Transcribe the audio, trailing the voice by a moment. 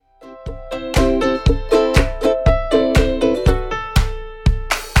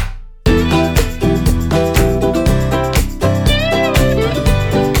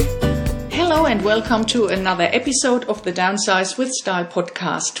welcome to another episode of the Downsize with Style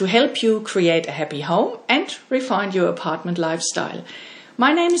podcast to help you create a happy home and refine your apartment lifestyle.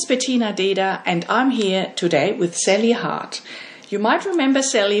 My name is Bettina Deda and I'm here today with Sally Hart. You might remember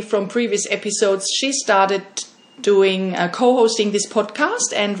Sally from previous episodes. She started doing co-hosting this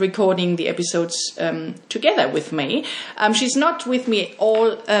podcast and recording the episodes together with me. She's not with me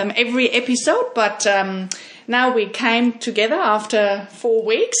every episode, but now we came together after 4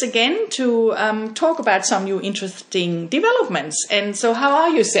 weeks again to talk about some new interesting developments. And so how are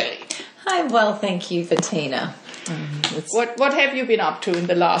you, Sally? I'm well, thank you, Bettina. What have you been up to in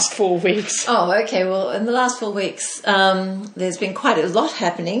the last 4 weeks? Oh, okay. Well, in the last 4 weeks, there's been quite a lot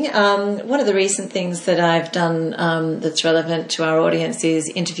happening. One of the recent things that I've done that's relevant to our audience is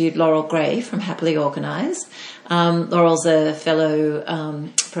interviewed Laurel Gray from Happily Organised. Laurel's a fellow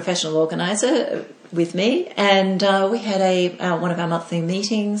professional organiser with me, and we had one of our monthly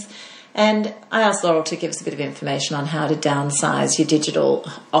meetings. And I asked Laurel to give us a bit of information on how to downsize your digital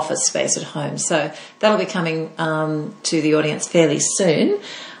office space at home. So that'll be coming to the audience fairly soon.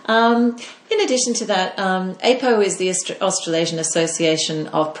 In addition to that, APO is the Australasian Association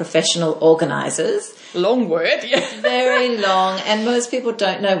of Professional Organisers. Long word, yeah. Very long, and most people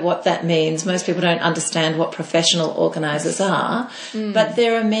don't know what that means. Most people don't understand what professional organisers are. But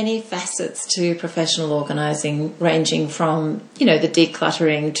there are many facets to professional organising, ranging from, the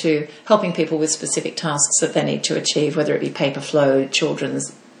decluttering to helping people with specific tasks that they need to achieve, whether it be paper flow,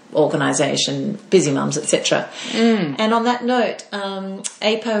 children's organisation, busy mums, etc. And on that note,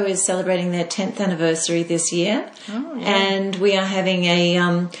 APO is celebrating their 10th anniversary this year. Oh, yeah. And we are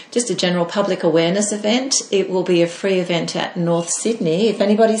having just a general public awareness event. It will be a free event at North Sydney if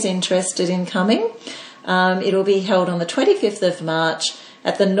anybody's interested in coming. It'll be held on the 25th of March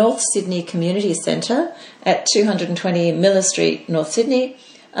at the North Sydney Community Centre at 220 Miller Street, North Sydney.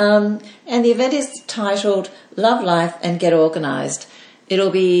 And the event is titled Love Life and Get Organised. It'll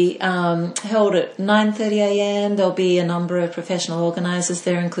be held at 9:30am. There'll be a number of professional organisers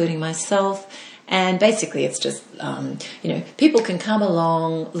there, including myself. And basically it's just, people can come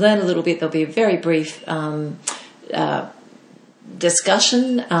along, learn a little bit. There'll be a very brief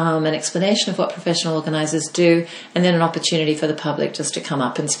discussion, an explanation of what professional organisers do, and then an opportunity for the public just to come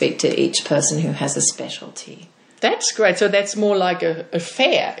up and speak to each person who has a specialty. That's great. So that's more like a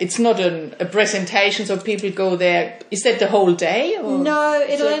fair. It's not a presentation, so people go there. Is that the whole day? Or? No,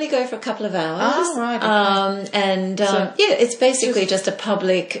 it'll only go for a couple of hours. Oh, right. Okay. It's basically just a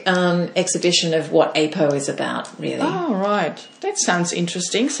public exhibition of what APO is about, really. Oh, right. That sounds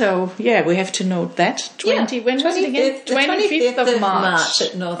interesting. So, yeah, we have to note that. When was it again? 25th of March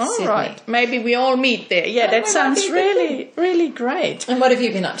at North Sydney. All right. Maybe we all meet there. Yeah, that sounds really, really great. And what have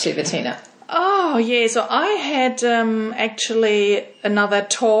you been up to, Bettina? Oh, yeah. So I had actually another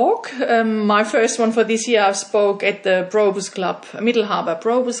talk. My first one for this year, I spoke at the Probus Club, Middle Harbour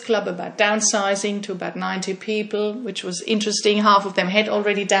Probus Club, about downsizing to about 90 people, which was interesting. Half of them had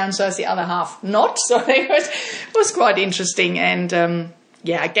already downsized, the other half not. So it was quite interesting. And,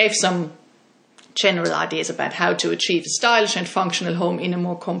 I gave some general ideas about how to achieve a stylish and functional home in a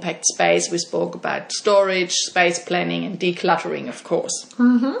more compact space. We spoke about storage, space planning and decluttering, of course,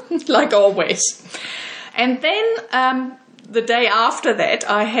 like always. And then the day after that,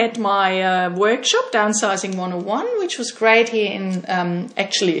 I had my workshop, Downsizing 101, which was great here in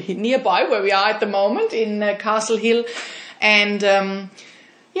actually nearby where we are at the moment in Castle Hill. And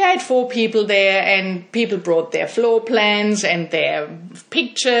I had 4 people there, and people brought their floor plans and their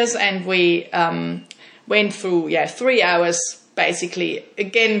pictures, and we went through 3 hours basically,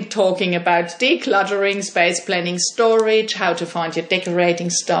 again, talking about decluttering, space planning, storage, how to find your decorating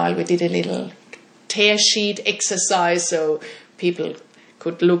style. We did a little tear sheet exercise so people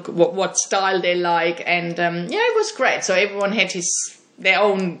could look what style they like, and it was great. So everyone had their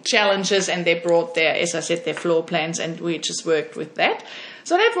own challenges, and they brought as I said, their floor plans, and we just worked with that.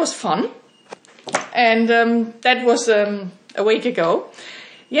 So that was fun, and that was a week ago.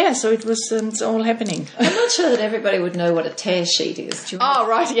 Yeah, so it was it's all happening. I'm not sure that everybody would know what a tear sheet is. Oh,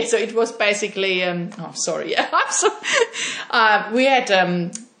 right, yeah, so it was basically... we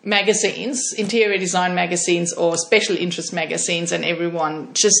had magazines, interior design magazines or special interest magazines, and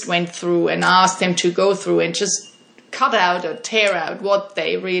everyone just went through and asked them to go through and just cut out or tear out what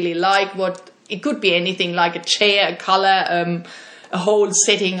they really like. It could be anything like a chair, a colour, a whole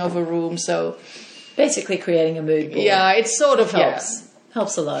setting of a room. So basically creating a mood board. Yeah, it sort of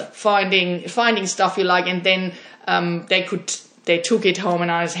helps a lot. Finding stuff you like, and then they took it home,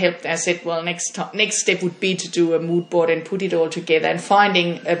 and I said, well, next step would be to do a mood board and put it all together,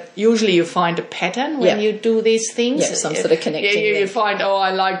 and usually you find a pattern when you do these things. Yeah, some sort of connection. You find,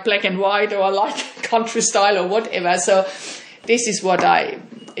 I like black and white, or I like country style or whatever. So this is what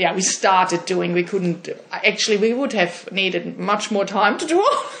we started doing. We would have needed much more time to do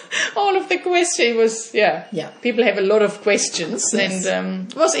all of the questions. People have a lot of questions, yes.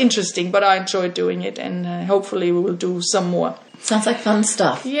 And it was interesting, but I enjoyed doing it, and hopefully we will do some more. Sounds like fun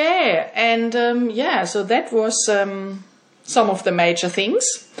stuff. Yeah, and so that was some of the major things.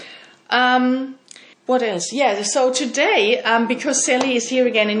 What else? Yeah, so today, because Sally is here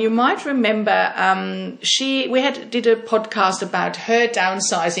again, and you might remember, we did a podcast about her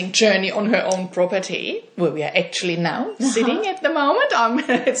downsizing journey on her own property, where we are actually now sitting at the moment. I'm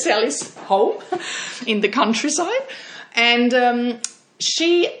at Sally's home in the countryside, and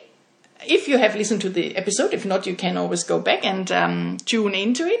if you have listened to the episode, if not, you can always go back and tune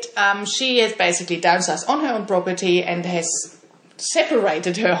into it. She has basically downsized on her own property and has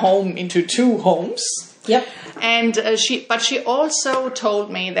separated her home into 2 homes. Yep. And she also told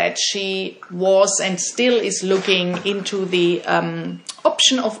me that she was and still is looking into the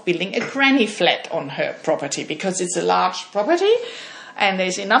option of building a granny flat on her property, because it's a large property and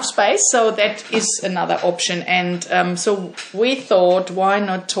there's enough space, so that is another option. And so we thought, why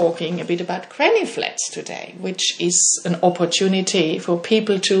not talking a bit about granny flats today, which is an opportunity for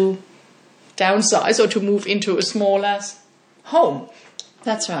people to downsize or to move into a smaller home.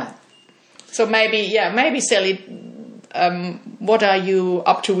 That's right. So maybe Sally, what are you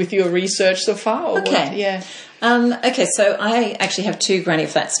up to with your research so far? Or okay. What? Yeah. Okay, so I actually have 2 granny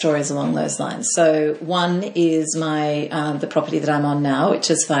flat stories along those lines. So one is the property that I'm on now, which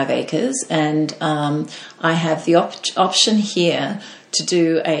is 5 acres, and I have the option here to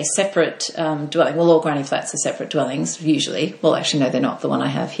do a separate dwelling. Well, all granny flats are separate dwellings, usually. Well, actually, no, they're not. The one I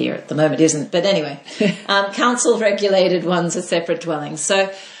have here at the moment isn't. But anyway, council-regulated ones are separate dwellings.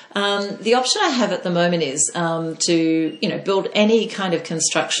 So the option I have at the moment is to, build any kind of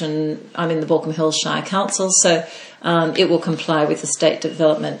construction. I'm in the Baulkham Hills Shire Council, so it will comply with the state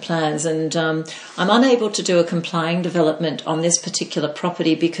development plans. And I'm unable to do a complying development on this particular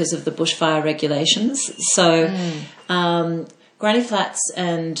property because of the bushfire regulations. So granny flats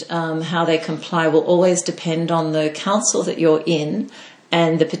and how they comply will always depend on the council that you're in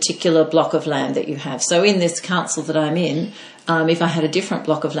and the particular block of land that you have. So in this council that I'm in, if I had a different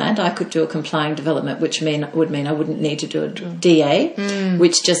block of land, I could do a complying development, which would mean I wouldn't need to do a DA,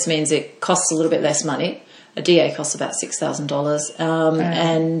 which just means it costs a little bit less money. A DA costs about $6,000,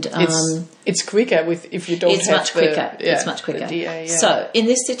 and it's quicker if you don't. It's have much quicker. It's much quicker. DA, yeah. So in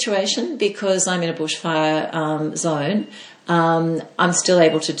this situation, because I'm in a bushfire zone, I'm still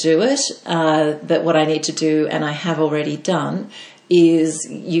able to do it. But what I need to do, and I have already done, is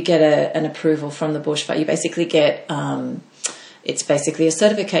you get an approval from the bushfire. You basically get it's basically a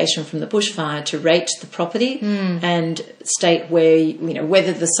certification from the bushfire to rate the property and state where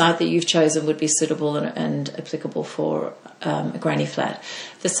whether the site that you've chosen would be suitable and applicable for a granny flat.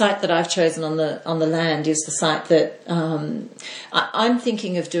 The site that I've chosen on the land is the site that I'm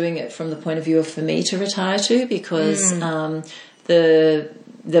thinking of doing it from the point of view of for me to retire to, because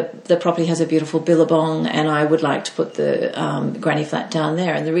the property has a beautiful billabong, and I would like to put the granny flat down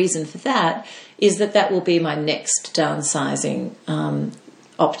there. And the reason for that is that will be my next downsizing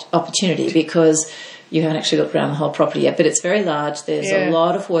opportunity, because you haven't actually looked around the whole property yet, but it's very large. There's a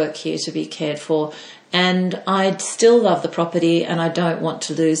lot of work here to be cared for. And I still love the property and I don't want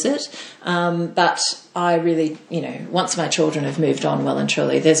to lose it. But I really, once my children have moved on well and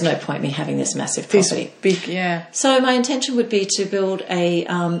truly, there's no point me having this massive property. Big, yeah. So my intention would be to build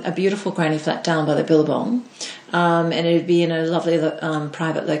a beautiful granny flat down by the billabong. And it would be in a lovely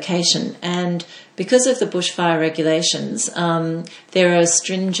private location. And because of the bushfire regulations, there are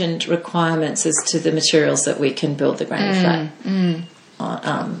stringent requirements as to the materials that we can build the granny flat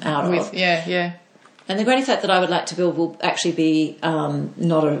out of. Yeah. And the granny flat that I would like to build will actually be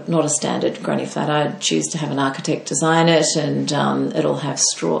not a standard granny flat. I'd choose to have an architect design it, and it'll have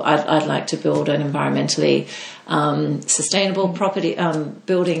straw. I'd like to build an environmentally sustainable property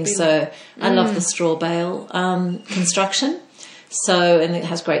building. So I love the straw bale construction. And it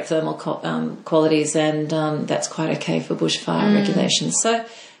has great thermal qualities, and that's quite okay for bushfire regulations. So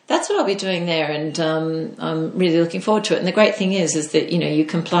that's what I'll be doing there, and I'm really looking forward to it. And the great thing is that you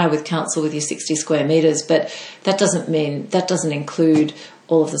comply with council with your 60 square metres, but that doesn't include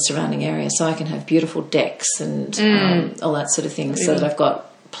all of the surrounding area. So I can have beautiful decks and all that sort of thing, so that I've got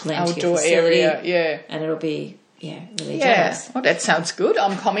plenty outdoor of facility, area, and it'll be really generous. Well, that sounds good.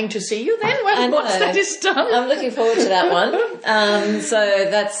 I'm coming to see you then once that is done. I'm looking forward to that one. So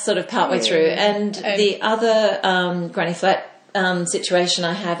that's sort of partway through, and the other granny flat situation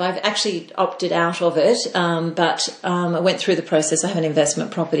I have, I've actually opted out of it, but I went through the process. I have an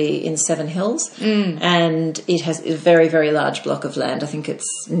investment property in Seven Hills, and it has a very, very large block of land. I think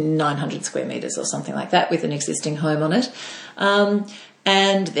it's 900 square metres or something like that, with an existing home on it.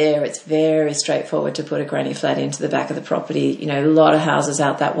 And there it's very straightforward to put a granny flat into the back of the property. You know, a lot of houses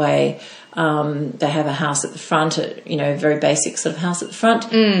out that way. They have a house at the front, very basic sort of house at the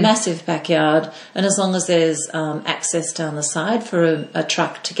front, massive backyard. And as long as there's access down the side for a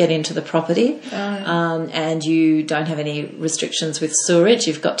truck to get into the property, and you don't have any restrictions with sewerage,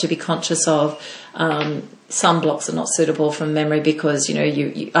 you've got to be conscious of some blocks are not suitable from memory because,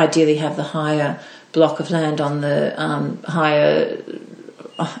 you ideally have the higher block of land on the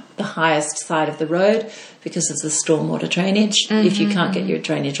highest side of the road because of the stormwater drainage. If you can't get your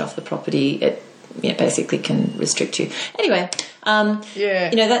drainage off the property, it basically can restrict you. Anyway,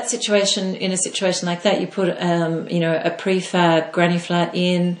 that situation, in a situation like that, you put a prefab granny flat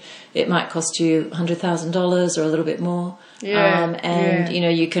in, it might cost you $100,000 or a little bit more.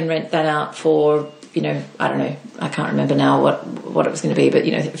 You can rent that out for, I don't know, I can't remember now what it was going to be, but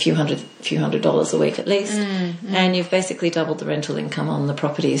a few hundred dollars a week at least, and you've basically doubled the rental income on the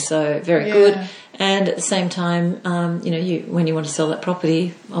property. So very good. And at the same time, when you want to sell that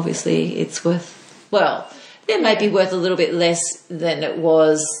property, obviously it's it may be worth a little bit less than it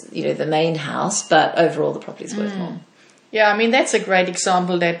was, the main house, but overall the property's worth more. Yeah, I mean that's a great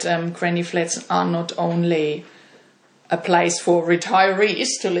example that granny flats are not only a place for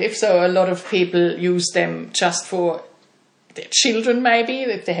retirees to live. So a lot of people use them just for their children, maybe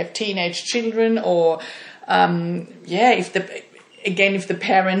if they have teenage children, or if the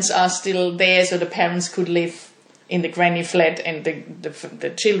parents are still there, so the parents could live in the granny flat and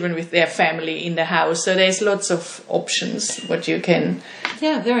the children with their family in the house. So there's lots of options what you can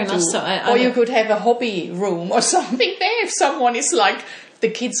very much so. Or you could have a hobby room or something there if someone is like the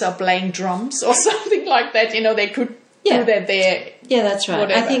kids are playing drums or something like that, they could do that there. Yeah, that's right.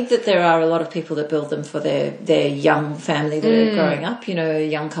 Whatever. I think that there are a lot of people that build them for their young family that are growing up, a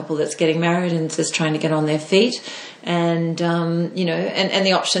young couple that's getting married and just trying to get on their feet. And, and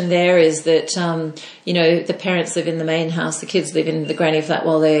the option there is that, the parents live in the main house, the kids live in the granny flat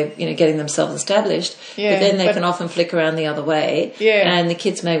while they're, getting themselves established. Yeah, but then they can often flick around the other way. Yeah. And the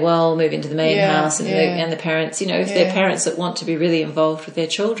kids may well move into the main house and the parents, if they're parents that want to be really involved with their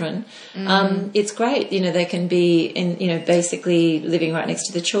children, it's great. They can be in, basically living right next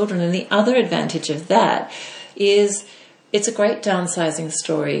to the children. And the other advantage of that is it's a great downsizing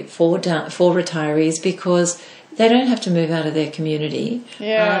story for retirees because they don't have to move out of their community.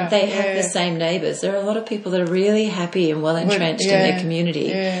 They have the same neighbours. There are a lot of people that are really happy and well entrenched in their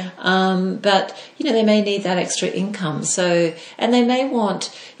community. But, they may need that extra income. So, and they may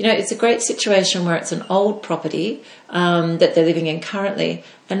want, it's a great situation where it's an old property that they're living in currently.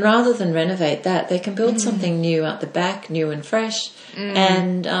 And rather than renovate that, they can build something new out the back, new and fresh,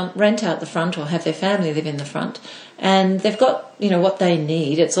 and rent out the front or have their family live in the front. And they've got, what they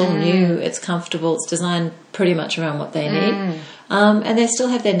need. It's all new, it's comfortable, it's designed pretty much around what they need. And they still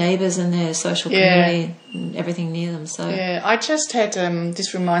have their neighbours and their social community and everything near them. So I just had,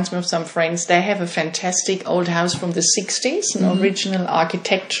 this reminds me of some friends, they have a fantastic old house from the 60s, an original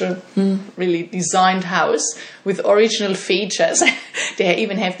architecture, really designed house with original features. They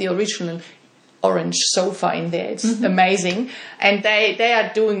even have the original orange sofa in there. It's amazing. And they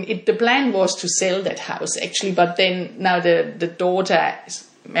are doing it. The plan was to sell that house actually, but then now the daughter is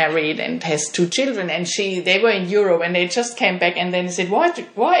married and has 2 children, and they were in Europe and they just came back and then said, why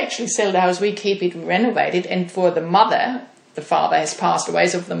actually sell the house? We keep it, we renovate it. And for the mother, the father has passed away,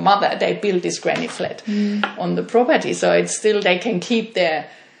 so for the mother they built this granny flat on the property. So it's still, they can keep their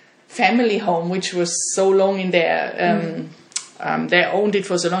family home, which was so long in their they owned it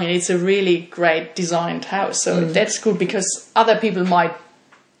for so long, and it's a really great designed house. So that's good because other people might,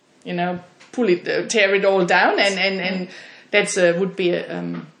 tear it all down, and that's would be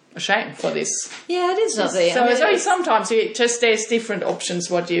a shame for this. Yeah, it is lovely. So sometimes there's different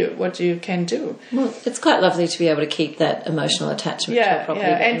options what you can do. Well, it's quite lovely to be able to keep that emotional attachment to a property,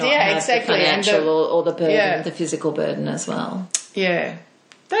 but not have exactly. the financial or the burden, the physical burden as well. Yeah,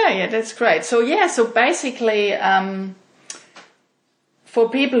 that's great. So basically. For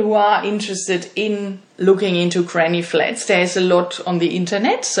people who are interested in looking into granny flats, there's a lot on the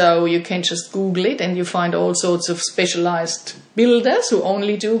internet, so you can just Google it and you find all sorts of specialized builders who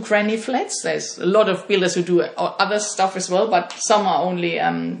only do granny flats. There's a lot of builders who do other stuff as well, but some are only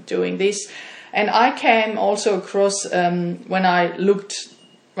doing this. And I came also across, when I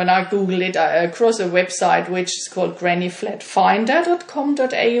Googled it, across a website which is called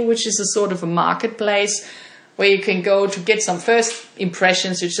grannyflatfinder.com.au, which is a sort of a marketplace where you can go to get some first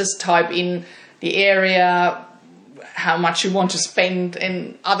impressions. You just type in the area, how much you want to spend,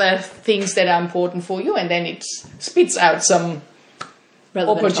 and other things that are important for you, and then it spits out some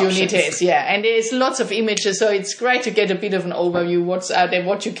Relevant opportunities. options. Yeah, and there's lots of images, so it's great to get a bit of an overview, what's out there,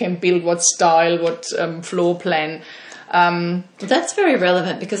 what you can build, what style, what floor plan. That's very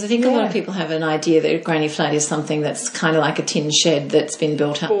relevant because I think a lot of people have an idea that a granny flat is something that's kind of like a tin shed that's been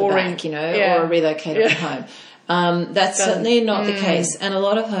built out the back, or a relocated home. That's certainly not the case. And a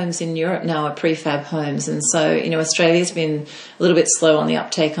lot of homes in Europe now are prefab homes. And so, Australia's been a little bit slow on the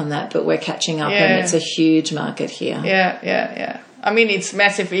uptake on that, but we're catching up and it's a huge market here. Yeah. I mean, it's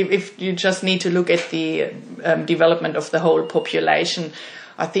massive. If you just need to look at the development of the whole population,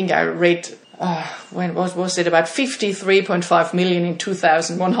 I think I read... when was it about 53.5 million in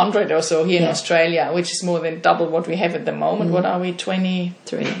 2100 or so here in Australia, which is more than double what we have at the moment. What are we,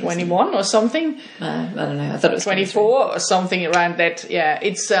 21 or something? I don't know. I thought it was 24 or something around that. Yeah,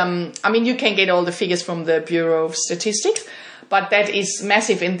 it's. I mean, you can get all the figures from the Bureau of Statistics, but that is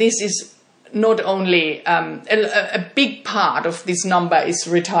massive, and this is not only a big part of this number is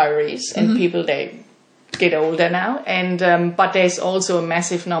retirees and people they get older now, and but there's also a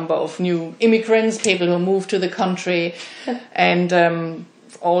massive number of new immigrants, people who move to the country, and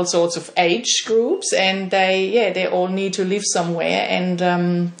all sorts of age groups, and they all need to live somewhere, and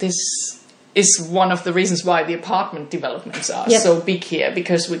this is one of the reasons why the apartment developments are so big here,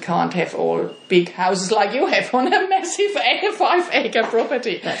 because we can't have all big houses like you have on a massive 5-acre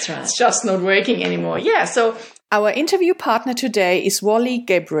property. That's right. It's just not working anymore. Yeah, so our interview partner today is Wally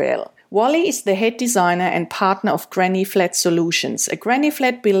Gabriel. Wally is the head designer and partner of Granny Flat Solutions, a granny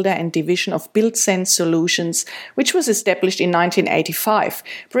flat builder and division of BuildSense Solutions, which was established in 1985,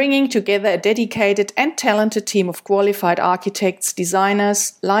 bringing together a dedicated and talented team of qualified architects,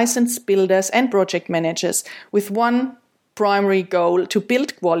 designers, licensed builders and project managers with one primary goal: to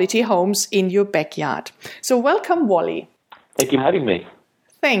build quality homes in your backyard. So welcome, Wally. Thank you for having me.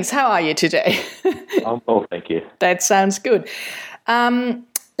 Thanks. How are you today? I'm well, thank you. That sounds good.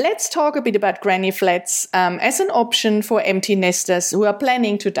 Let's talk a bit about granny flats as an option for empty nesters who are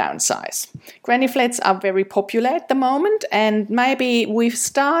planning to downsize. Granny flats are very popular at the moment, and maybe we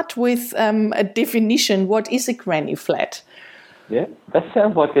start with a definition. What is a granny flat? Yeah, that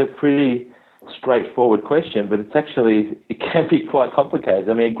sounds like a pretty straightforward question, but it can be quite complicated.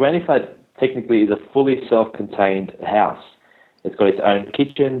 I mean, a granny flat technically is a fully self-contained house. It's got its own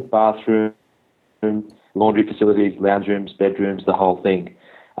kitchen, bathroom, laundry facilities, lounge rooms, bedrooms, the whole thing.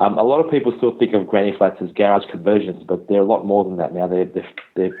 A lot of people still think of granny flats as garage conversions, but they're a lot more than that now.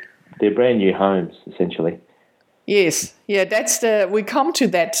 They're brand new homes, essentially. Yes, yeah, we come to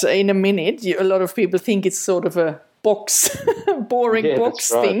that in a minute. A lot of people think it's sort of a box, boring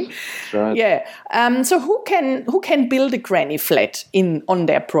box thing. That's right. Yeah. So who can build a granny flat on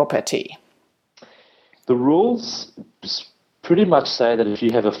their property? The rules pretty much say that if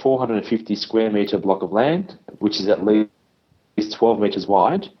you have a 450 square metre block of land, which is at least 12 metres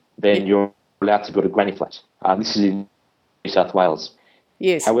wide, then you're allowed to build a granny flat. This is in New South Wales.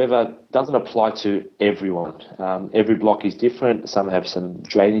 Yes. However, it doesn't apply to everyone. Every block is different. Some have some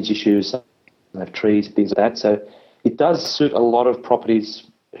drainage issues, some have trees, things like that. So it does suit a lot of properties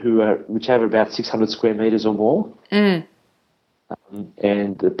which have about 600 square metres or more. And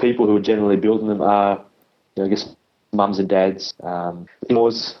the people who are generally building them are, I guess, mums and dads,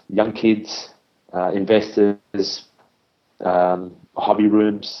 in-laws, young kids, investors, hobby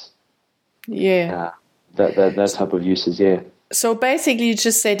rooms. Yeah. Those type of uses, yeah. So basically you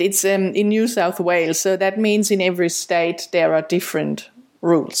just said it's in New South Wales, so that means in every state there are different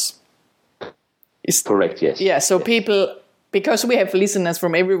rules. Correct, yes. Yeah, so people, because we have listeners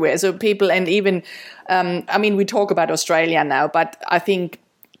from everywhere, so people, and even, we talk about Australia now, but I think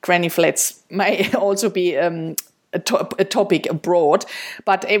granny flats may also be a topic abroad,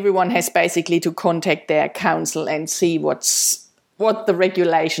 but everyone has basically to contact their council and see what the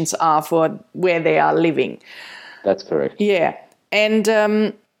regulations are for where they are living. That's correct. Yeah,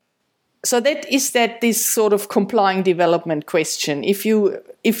 and so this sort of complying development question. If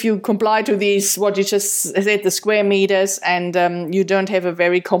you comply to these, what you just said, the square meters, and you don't have a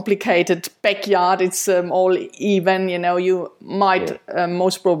very complicated backyard, it's all even. You might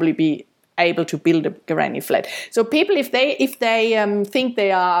most probably be able to build a granny flat. So people, if they think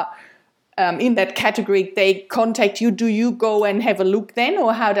they are in that category, they contact you. Do you go and have a look then,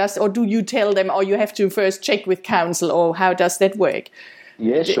 or do you tell them, or you have to first check with council, or how does that work?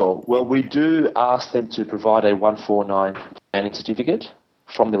 Yeah, sure. Well, we do ask them to provide a 149 planning certificate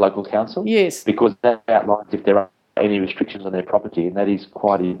from the local council. Yes. Because that outlines if there are any restrictions on their property, and that is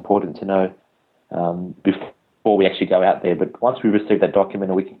quite important to know before we actually go out there. But once we receive that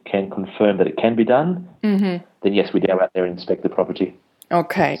document and we can confirm that it can be done, then yes, we go out there and inspect the property.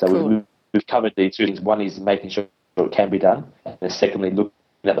 Okay, so cool. We've covered these two things. One is making sure it can be done, and then secondly, looking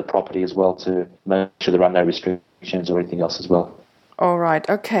at the property as well to make sure there are no restrictions or anything else as well. All right,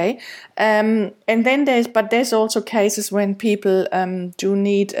 okay. And then there's also cases when people do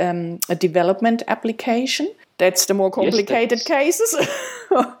need a development application. That's the more complicated cases.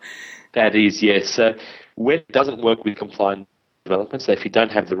 That is, yes. So when it doesn't work with compliant development, so if you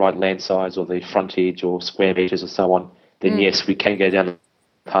don't have the right land size or the frontage or square meters or so on, then yes, we can go down the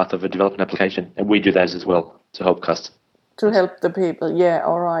path of a development application, and we do those as well to help customers. To help the people, yeah,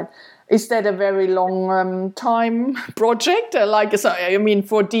 all right. Is that a very long time project?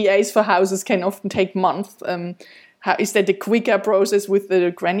 For DAs for houses can often take months. Is that a quicker process with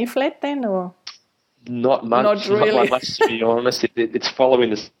the granny flat then, or? Not much. Not really. Not much, to be honest. It's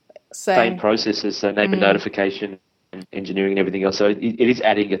following the same processes, so neighbour notification, engineering, and everything else. So it is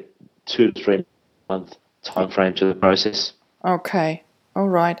adding a 2 to 3 month time frame to the process. Okay, all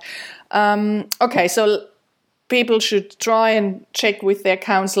right. Okay, so people should try and check with their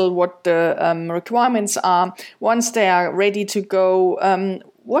council what the requirements are. Once they are ready to go,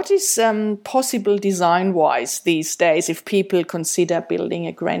 what is possible design-wise these days if people consider building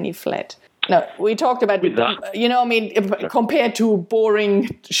a granny flat? No, we talked about, compared to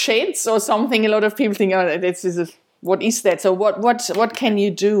boring sheds or something, a lot of people think, what is that? So what can you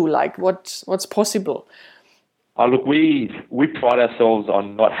do? Like, what's possible? Look, we pride ourselves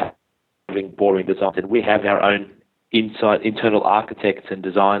on not having boring designs, and we have our own internal architects and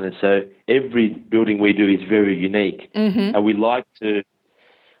designers. So every building we do is very unique, and we like to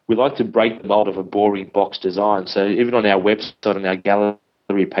break the mold of a boring box design. So even on our website and our gallery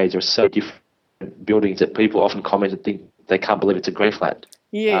page, there are so different buildings that people often comment and think they can't believe it's a granny flat.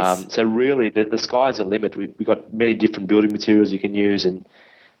 Yes. So really, the sky's the limit. We've got many different building materials you can use, and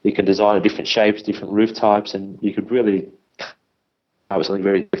you can design different shapes, different roof types, and you could really have something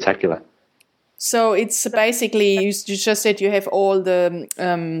very spectacular. So it's basically, you just said you have all the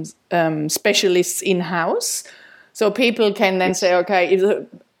specialists in-house. So people can then say, okay, if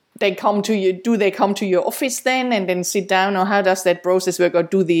they come to you, do they come to your office then and then sit down, or how does that process work? Or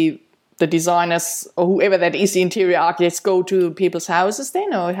do the designers or whoever that is, the interior architects, go to people's houses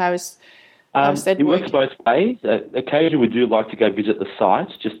then, or how is that it works both ways. Occasionally we do like to go visit the site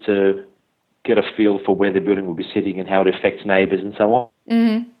just to get a feel for where the building will be sitting and how it affects neighbours and so on.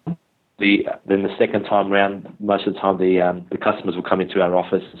 Mm-hmm. Then the second time round, most of the time the customers will come into our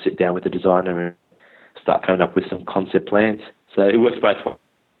office and sit down with the designer and start coming up with some concept plans. So it works both ways.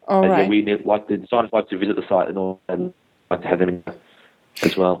 All right. The designers like to visit the site and like to have them in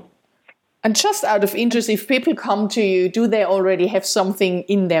as well. And just out of interest, if people come to you, do they already have something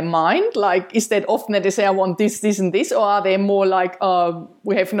in their mind? Like, is that often that they say, I want this, this, and this? Or are they more like,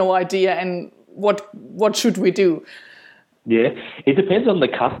 we have no idea, and what should we do? Yeah, it depends on the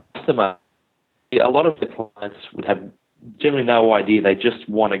customer. A lot of the clients would have generally no idea. They just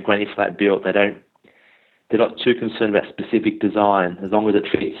want a granny flat built. They're not too concerned about specific design as long as it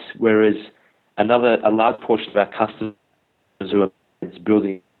fits. Whereas a large portion of our customers who are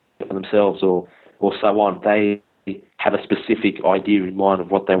building for themselves or so on, they have a specific idea in mind of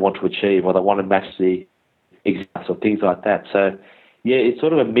what they want to achieve, or they want to match the exacts or things like that. So, yeah, it's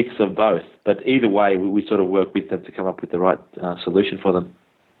sort of a mix of both. But either way, we sort of work with them to come up with the right solution for them.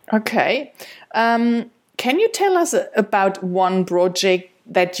 Okay. Can you tell us about one project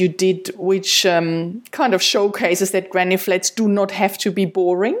that you did which kind of showcases that granny flats do not have to be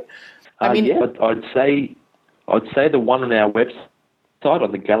boring? But I'd say the one on our website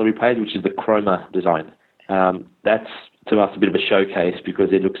on the gallery page, which is the Chroma design. That's, to us, a bit of a showcase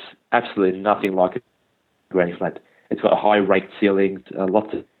because it looks absolutely nothing like a granny flat. It's got high raked ceilings,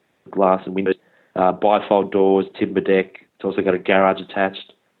 lots of glass and windows, bifold doors, timber deck. It's also got a garage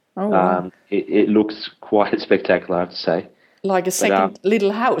attached. Oh, wow. It looks quite spectacular, I have to say. Like a second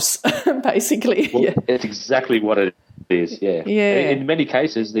little house, basically. Well, it's exactly what it is, yeah. In many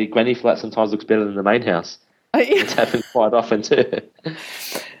cases, the granny flat sometimes looks better than the main house. It's happened quite often too.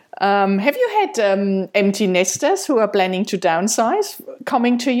 Have you had empty nesters who are planning to downsize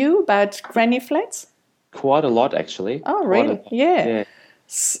coming to you about granny flats? Quite a lot, actually. Oh, really? Yeah.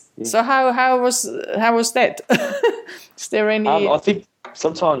 So how was that? Is there any? I think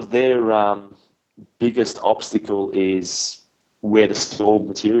sometimes their biggest obstacle is where to store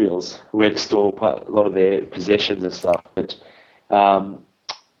materials, where to store a lot of their possessions and stuff. But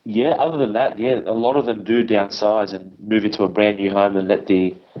other than that, a lot of them do downsize and move into a brand new home and let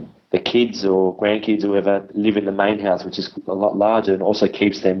the kids or grandkids or whoever live in the main house, which is a lot larger and also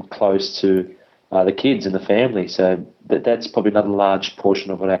keeps them close to the kids and the family. So that's probably another large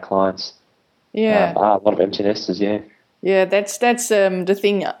portion of what our clients are. A lot of empty nesters, yeah. Yeah, that's the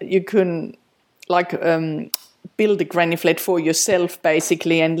thing. You can build a granny flat for yourself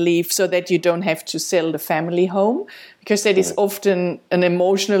basically and leave, so that you don't have to sell the family home, because that is often an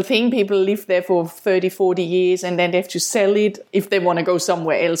emotional thing. People live there for 30, 40 years and then they have to sell it if they want to go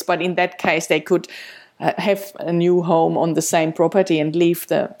somewhere else. But in that case, they could have a new home on the same property and leave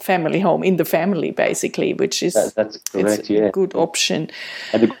the family home in the family basically, which is that's correct, a good option.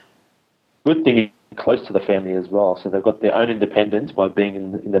 And the good thing is close to the family as well, so they've got their own independence by being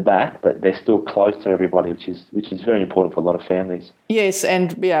in the back, but they're still close to everybody, which is very important for a lot of families. Yes,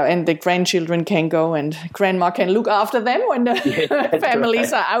 and the grandchildren can go and grandma can look after them when the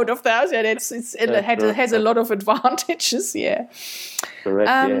families are out of the house. Yeah, it has a lot of advantages. Yeah, correct.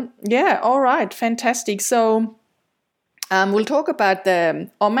 All right, fantastic. So we'll talk about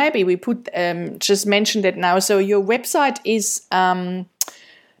or maybe we just mention that now. So your website is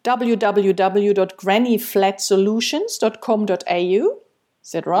www.grannyflatsolutions.com.au.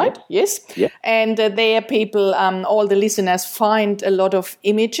 Is that right? Yes. Yeah. And there people, all the listeners find a lot of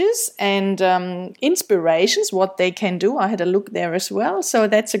images and inspirations, what they can do. I had a look there as well. So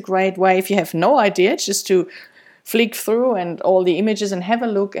that's a great way, if you have no idea, just to flick through and all the images and have a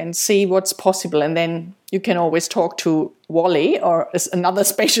look and see what's possible. And then you can always talk to Wally or another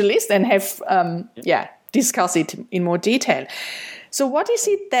specialist and have, discuss it in more detail. So what is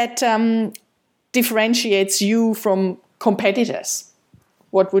it that differentiates you from competitors?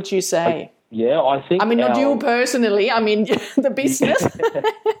 What would you say? I think... I mean, not you personally. I mean, the business.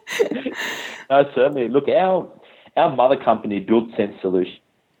 No, certainly. Look, our mother company, Build Sense Solutions,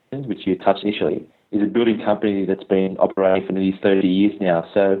 which you touched initially, is a building company that's been operating for nearly 30 years now.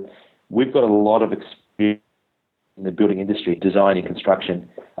 So we've got a lot of experience in the building industry, design and construction.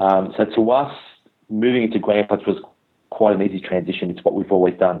 So to us, moving into Granny Flats was quite an easy transition. It's what we've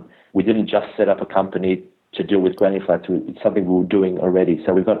always done. We didn't just set up a company to deal with Granny Flats. It's something we were doing already.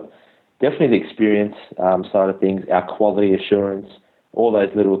 So we've got definitely the experience side of things, our quality assurance, all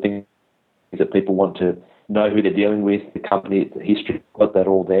those little things that people want to know who they're dealing with, the company, the history, we've got that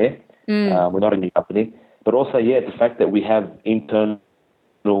all there. We're not a new company. But also, the fact that we have internal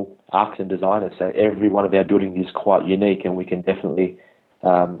architects and designers. So every one of our buildings is quite unique, and we can definitely,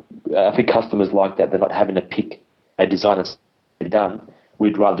 I think customers like that. They're not having to pick a design that's done.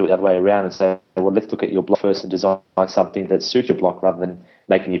 We'd rather do it the other way around and say, well, let's look at your block first and design something that suits your block rather than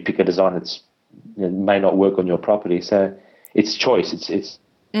making you pick a design that's may not work on your property. So it's choice. It's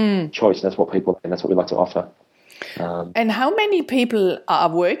choice. That's what people, and that's what we like to offer. And how many people are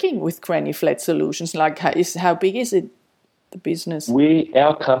working with Granny Flat Solutions? Like, how big is it, the business?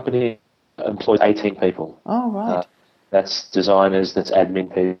 Our company employs 18 people. Oh, right. That's designers, that's admin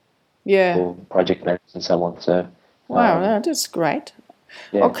people, project managers, and so on. So, wow, that's great.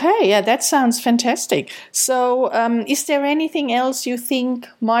 Yeah. Okay, that sounds fantastic. So, is there anything else you think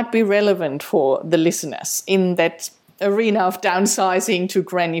might be relevant for the listeners in that arena of downsizing to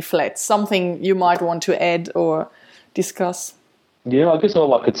granny flats? Something you might want to add or discuss? Yeah, I guess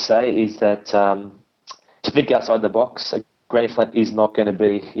all I could say is that to think outside the box. A granny flat is not going to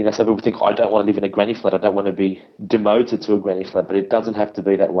be, some people think, I don't want to live in a granny flat, I don't want to be demoted to a granny flat, but it doesn't have to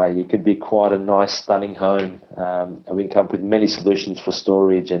be that way. You could be quite a nice, stunning home, and we can come up with many solutions for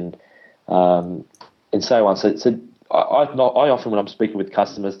storage and so on. So I often, when I'm speaking with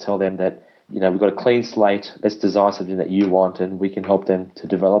customers, tell them that, we've got a clean slate, let's design something that you want, and we can help them to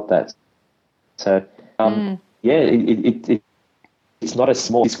develop that. So, it's not as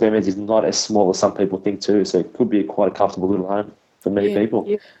small. Square meters is not as small as some people think too. So it could be quite a comfortable little home for many people.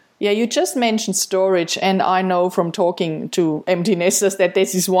 Yeah, you just mentioned storage, and I know from talking to empty nesters that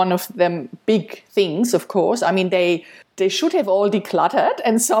this is one of them big things. Of course, I mean they should have all decluttered,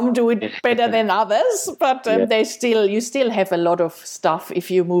 and some do it better than others. But you still have a lot of stuff if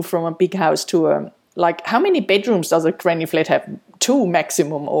you move from a big house to a how many bedrooms does a granny flat have? 2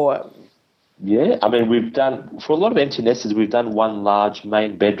 maximum, or? Yeah, I mean, we've done, for a lot of empty nesters, we've done one large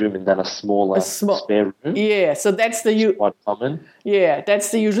main bedroom and then a smaller spare room. Yeah, so that's quite common. Yeah,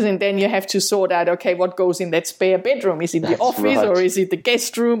 that's the usual thing. Then you have to sort out, okay, what goes in that spare bedroom? Is it the office or is it the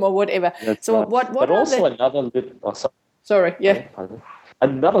guest room or whatever? That's so right. But also another little...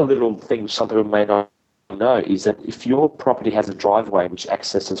 Another little thing which some people may not know is that if your property has a driveway which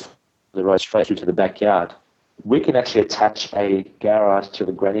accesses the road straight through to the backyard, we can actually attach a garage to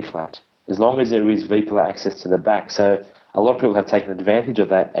the granny flat, as long as there is vehicular access to the back. So a lot of people have taken advantage of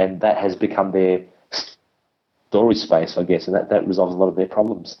that, and that has become their storage space, I guess, and that resolves a lot of their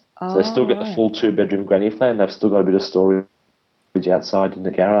problems. So they still get the full 2-bedroom granny flat, and they've still got a bit of storage outside in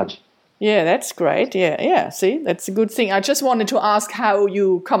the garage. Yeah, that's great. Yeah. See, that's a good thing. I just wanted to ask how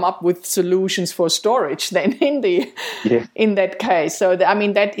you come up with solutions for storage then in that case. So,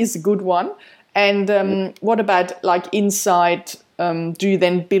 that is a good one. And what about like inside? Do you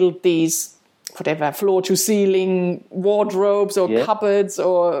then build these, whatever, floor to ceiling wardrobes or cupboards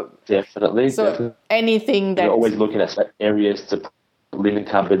or? Definitely. Anything that. You're always looking at areas to put linen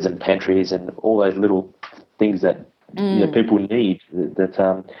cupboards and pantries and all those little things that people need.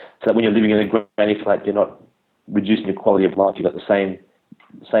 So that when you're living in a granny flat, you're not reducing your quality of life. You've got the same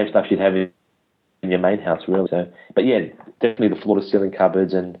stuff you'd have in your main house, really. So, but yeah, definitely the floor to ceiling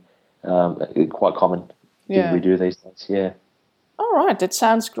cupboards and quite common things we do these days. Yeah. All right, that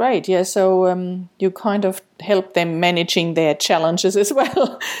sounds great. Yeah, so you kind of help them managing their challenges as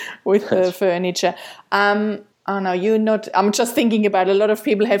well with the furniture. Oh no, you're not. I'm just thinking about a lot of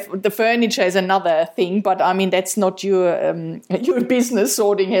people have the furniture is another thing, but that's not your business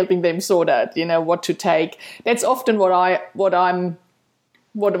helping them sort out, what to take. That's often what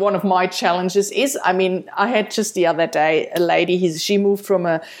one of my challenges is. I had just the other day a lady. She moved from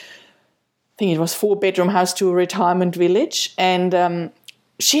I think it was 4-bedroom house to a retirement village, and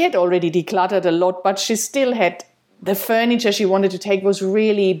she had already decluttered a lot, but she still had the furniture she wanted to take was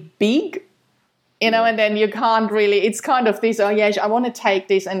really big. And then you can't really, it's kind of this, I want to take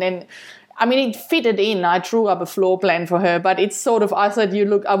this. And then, it fitted in. I drew up a floor plan for her, but it's sort of, I said,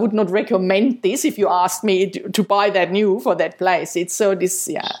 I would not recommend this if you asked me to buy that new for that place. It's so this,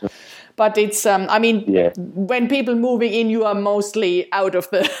 But it's, when people moving in, you are mostly out of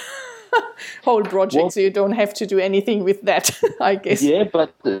the whole project, so you don't have to do anything with that, I guess. Yeah,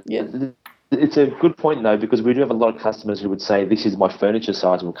 but it's a good point, though, because we do have a lot of customers who would say, this is my furniture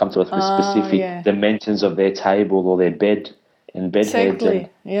size, and will come to us with specific dimensions of their table or their bed and bed heads.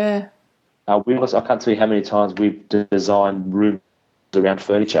 Yeah. I can't tell you how many times we've designed rooms around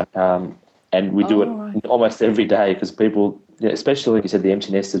furniture, and we do it almost every day because people, especially like you said, the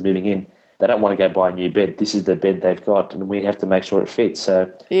empty nesters moving in, they don't want to go buy a new bed. This is the bed they've got, and we have to make sure it fits.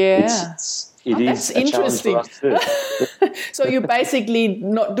 So it is a interesting. challenge for us too. So you basically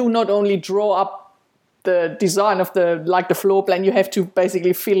not only draw up the design of the floor plan, you have to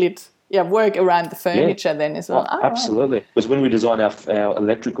basically fill it, work around the furniture then as well. Absolutely. Right. Because when we design our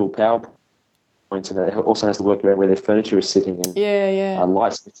electrical power points, and it also has to work around where their furniture is sitting and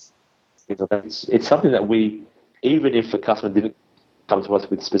lights. It's something that we, even if a customer didn't come to us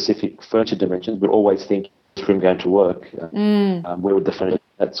with specific furniture dimensions, we'd always think, is this room going to work? Where would the furniture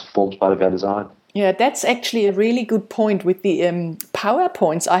that forms part of our design? Yeah, that's actually a really good point with the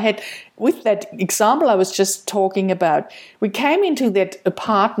PowerPoints. I had, with that example I was just talking about, we came into that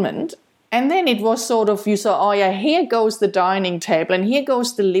apartment and then it was sort of, you saw, here goes the dining table and here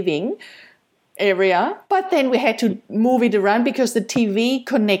goes the living area. But then we had to move it around because the TV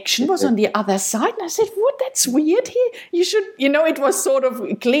connection was on the other side. And I said, what? That's weird here. You should, it was sort of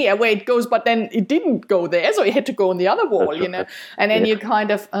clear where it goes, but then it didn't go there. So it had to go on the other wall, And then you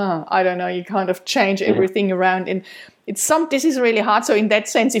kind of, you kind of change everything around. And this is really hard. So in that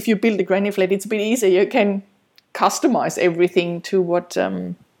sense, if you build a granny flat, it's a bit easier. You can customize everything to what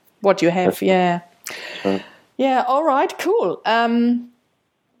you have. Yeah. Yeah. All right. Cool.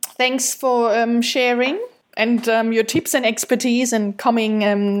 Thanks for sharing and your tips and expertise and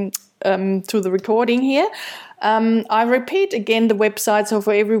coming to the recording here. I repeat again the website, so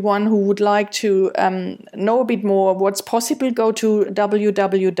for everyone who would like to know a bit more what's possible, go to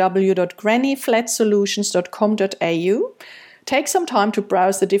www.grannyflatsolutions.com.au. Take some time to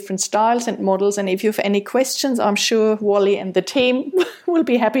browse the different styles and models, and if you have any questions, I'm sure Wally and the team will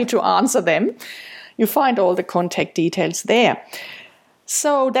be happy to answer them. You find all the contact details there.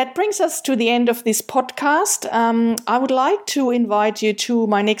 So that brings us to the end of this podcast. I would like to invite you to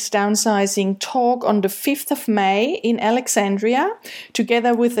my next downsizing talk on the 5th of May in Alexandria.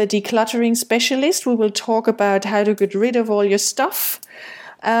 Together with a decluttering specialist, we will talk about how to get rid of all your stuff,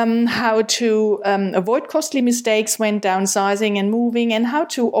 how to avoid costly mistakes when downsizing and moving, and how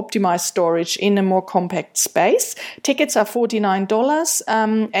to optimize storage in a more compact space. Tickets are $49,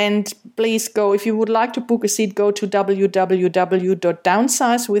 and please go, if you would like to book a seat, go to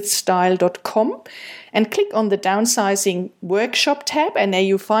www.downsizewithstyle.com and click on the downsizing workshop tab, and there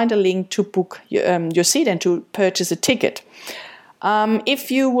you find a link to book your seat and to purchase a ticket.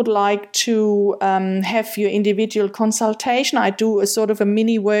 If you would like to have your individual consultation, I do a sort of a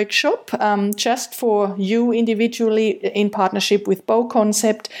mini workshop just for you individually in partnership with Bow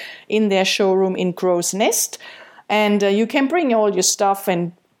Concept in their showroom in Crow's Nest. And you can bring all your stuff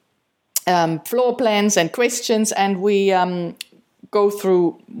and floor plans and questions, and we go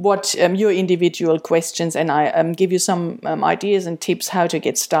through what your individual questions, and I give you some ideas and tips how to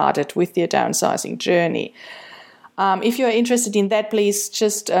get started with your downsizing journey. If you're interested in that, please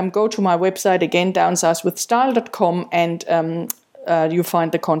just go to my website again, downsizewithstyle.com, and you'll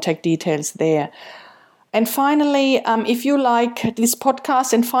find the contact details there. And finally, if you like this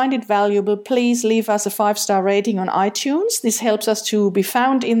podcast and find it valuable, please leave us a 5-star rating on iTunes. This helps us to be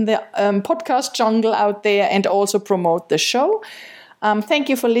found in the podcast jungle out there and also promote the show. Thank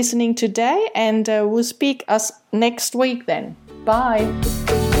you for listening today, and we'll speak us next week then. Bye.